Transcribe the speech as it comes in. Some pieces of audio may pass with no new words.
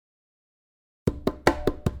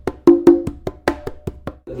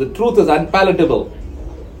The truth is unpalatable,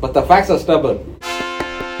 but the facts are stubborn.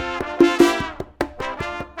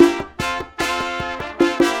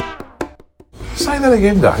 Say that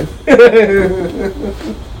again, Dave.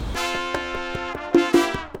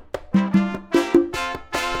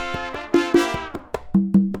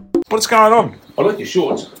 What's going on? I like your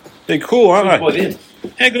shorts. They're cool, aren't By they? them.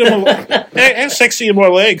 How good are how sexy are my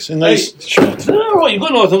legs in these shorts? All right, you've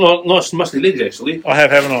got nice muscly legs actually. I have,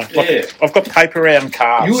 haven't I? Yeah. I've got paper round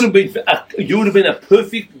calves. You would have been a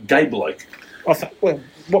perfect gay bloke. Well,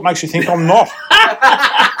 what makes you think I'm not?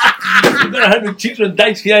 You've got 100 chicks on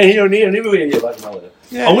dates here and there and everywhere.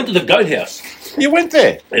 Yeah. I went to the goat house. You went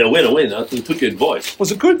there. Yeah, I went. I took your advice.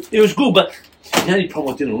 Was it good? It was good, but the only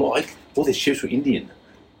problem I didn't like, all their chefs were Indian.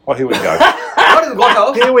 Oh, here we go. What is the goat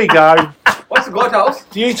house? Here we go. What's the goat house?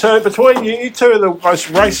 You two, between you two are the most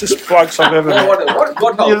racist blokes I've ever met. What is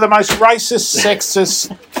goat house? You're the most racist, sexist,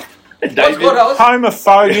 What's goat house?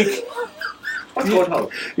 homophobic. What's goat house?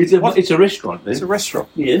 It's a restaurant, man. It's a restaurant.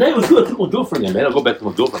 Yeah, no, it was good. I took my girlfriend there, man. I got back to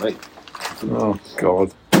my girlfriend, Oh,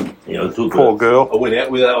 God. Yeah, it was good. Poor girl. I went out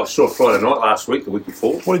with her. I saw her Friday night last week, the week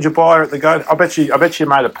before. What did you buy her at the goat? I bet you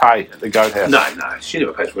made her pay at the goat house. No, she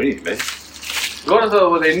never pays for anything, man. Goat house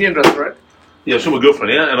was an Indian restaurant. Yeah, I saw my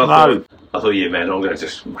girlfriend out, and I thought, yeah, man, I'm going to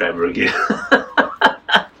just grab her again.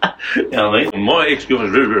 You know what I mean? My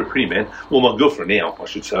ex-girlfriend's very, very pretty, man. Well, my girlfriend now, I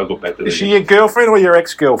should say. I got back with her. Is she your girlfriend or your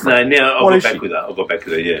ex-girlfriend? No, now I What got is back she? with her. I got back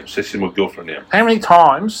with her, yeah. So she's my girlfriend now. How many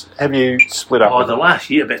times have you split up Oh, with the her? last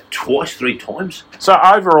year, about twice, 3 times. So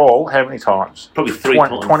overall, how many times? Probably 3 20,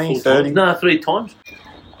 times. 20, 4 30? times. No, 3 times.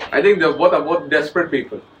 I think they're both desperate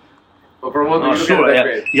people. But from what I you look saw at her that out.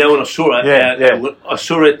 way. Yeah, when I saw her Yeah, out, yeah. I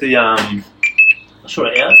saw her at the I saw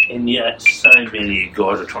her out, and yeah, so many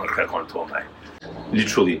guys are trying to crack on to her, mate.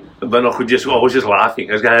 Literally, but I was just laughing.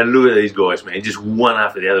 I was going, look at these guys, man, just one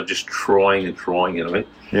after the other, just trying, you know what I mean?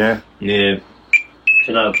 Yeah. Yeah.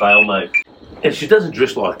 She's no bail, mate. And she doesn't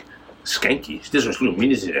dress like skanky. She doesn't dress little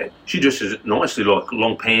minis in that. She dresses nicely, like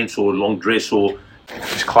long pants or long dress, or.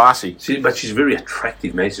 She's classy. But she's very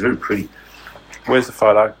attractive, man. She's very pretty. Where's the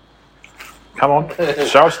photo? Come on,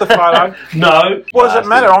 show us the photo. No. What does it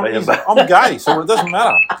matter? I'm Bastard. gay, so it doesn't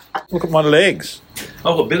matter. Look at my legs.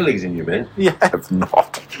 I've got better legs than you, man. You have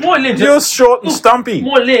not. My legs You're short and stumpy.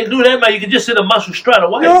 My legs, look at that, mate. You can just see the muscle straight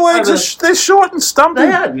away. Your legs they're short and stumpy.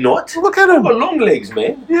 They are not. Look at I've got them. long legs,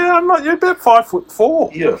 man. Yeah, I'm not. You're about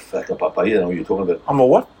 5'4". You're a fucking papa. You don't know what you're talking about. I'm a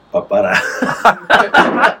what? Papara.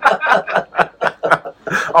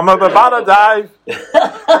 I'm a babada, Dave.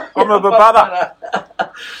 I'm a babada.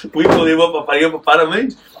 We call him what papa. You know what papara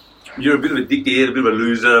means? You're a bit of a dickhead, a bit of a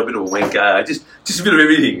loser, a bit of a wanker, just a bit of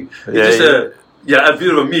everything. Yeah, You're a bit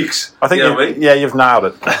of a mix. I think you know what I mean? yeah, you've nailed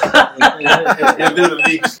it. You're a bit of a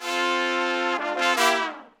mix.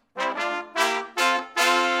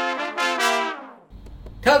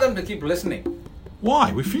 Tell them to keep listening.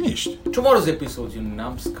 Why? We finished. Tomorrow's episode, you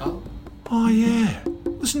numbskull. Oh yeah.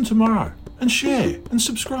 Listen tomorrow and share and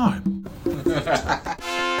subscribe.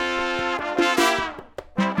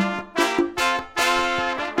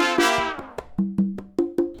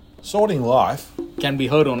 Sorting Life? Can be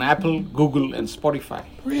heard on Apple, Google, and Spotify.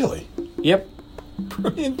 Really? Yep.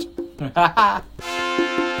 Brilliant.